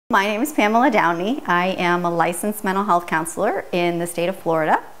My name is Pamela Downey. I am a licensed mental health counselor in the state of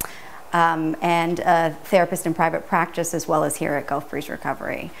Florida and a therapist in private practice as well as here at Gulf Breeze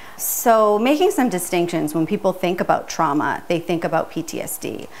Recovery. So making some distinctions, when people think about trauma, they think about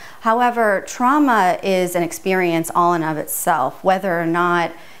PTSD. However, trauma is an experience all in of itself, whether or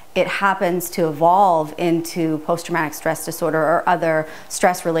not it happens to evolve into post-traumatic stress disorder or other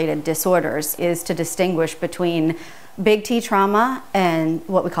stress-related disorders, is to distinguish between big T trauma and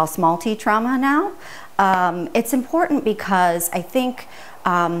what we call small t trauma now. It's important because I think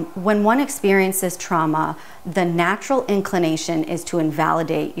when one experiences trauma, the natural inclination is to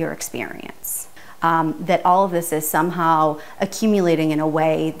invalidate your experience. That all of this is somehow accumulating in a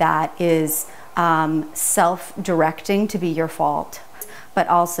way that is self-directing to be your fault, but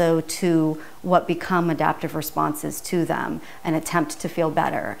also to what become adaptive responses to them, an attempt to feel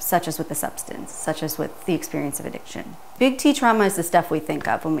better, such as with the substance, such as with the experience of addiction. Big T trauma is the stuff we think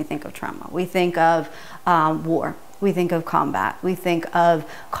of when we think of trauma. We think of war, we think of combat, we think of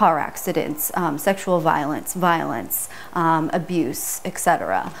car accidents, sexual violence, abuse,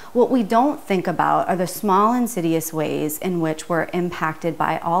 etc. What we don't think about are the small insidious ways in which we're impacted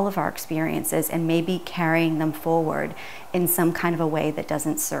by all of our experiences and maybe carrying them forward in some kind of a way that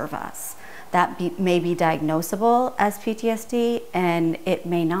doesn't serve us. That may be diagnosable as PTSD and it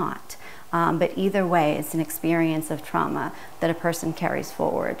may not. But either way, it's an experience of trauma that a person carries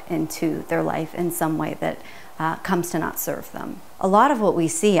forward into their life in some way that comes to not serve them. A lot of what we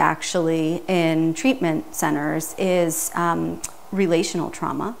see actually in treatment centers is relational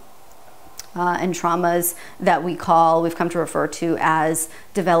trauma and traumas that we've come to refer to as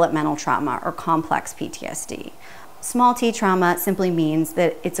developmental trauma or complex PTSD. Small t trauma simply means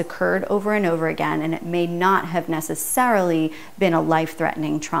that it's occurred over and over again, and it may not have necessarily been a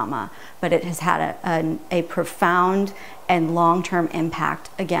life-threatening trauma, but it has had a profound and long-term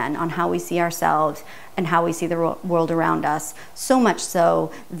impact, again, on how we see ourselves and how we see the world around us, so much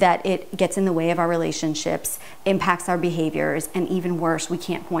so that it gets in the way of our relationships, impacts our behaviors, and even worse, we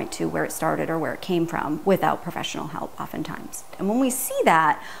can't point to where it started or where it came from without professional help oftentimes. And when we see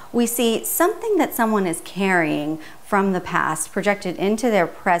that, we see something that someone is carrying from the past projected into their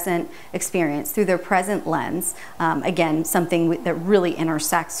present experience through their present lens. Again, something that really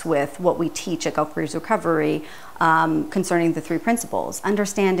intersects with what we teach at Gulf Breeze Recovery concerning the three principles.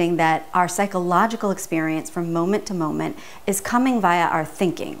 Understanding that our psychological experience from moment to moment is coming via our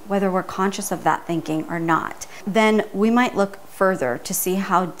thinking, whether we're conscious of that thinking or not. Then we might look further to see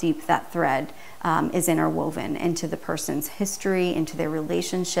how deep that thread is interwoven into the person's history, into their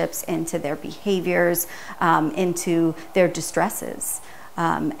relationships, into their behaviors, into their distresses.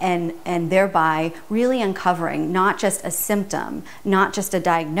 And thereby really uncovering not just a symptom, not just a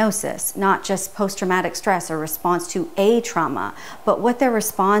diagnosis, not just post-traumatic stress or response to a trauma, but what their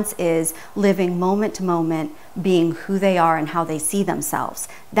response is, living moment to moment, being who they are and how they see themselves.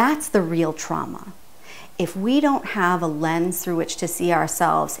 That's the real trauma. If we don't have a lens through which to see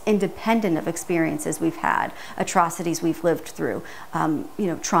ourselves, independent of experiences we've had, atrocities we've lived through,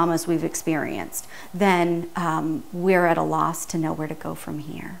 traumas we've experienced, then we're at a loss to know where to go from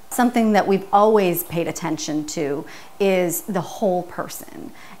here. Something that we've always paid attention to is the whole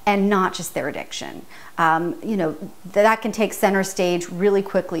person and not just their addiction. That can take center stage really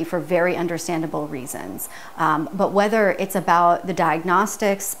quickly for very understandable reasons. But whether it's about the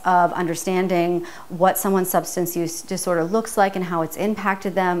diagnostics of understanding what someone's substance use disorder looks like and how it's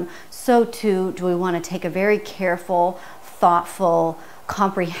impacted them, so too do we want to take a very careful, thoughtful,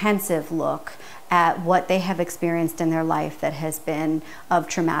 comprehensive look at what they have experienced in their life that has been of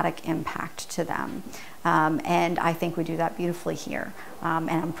traumatic impact to them. And I think we do that beautifully here, and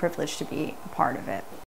I'm privileged to be a part of it.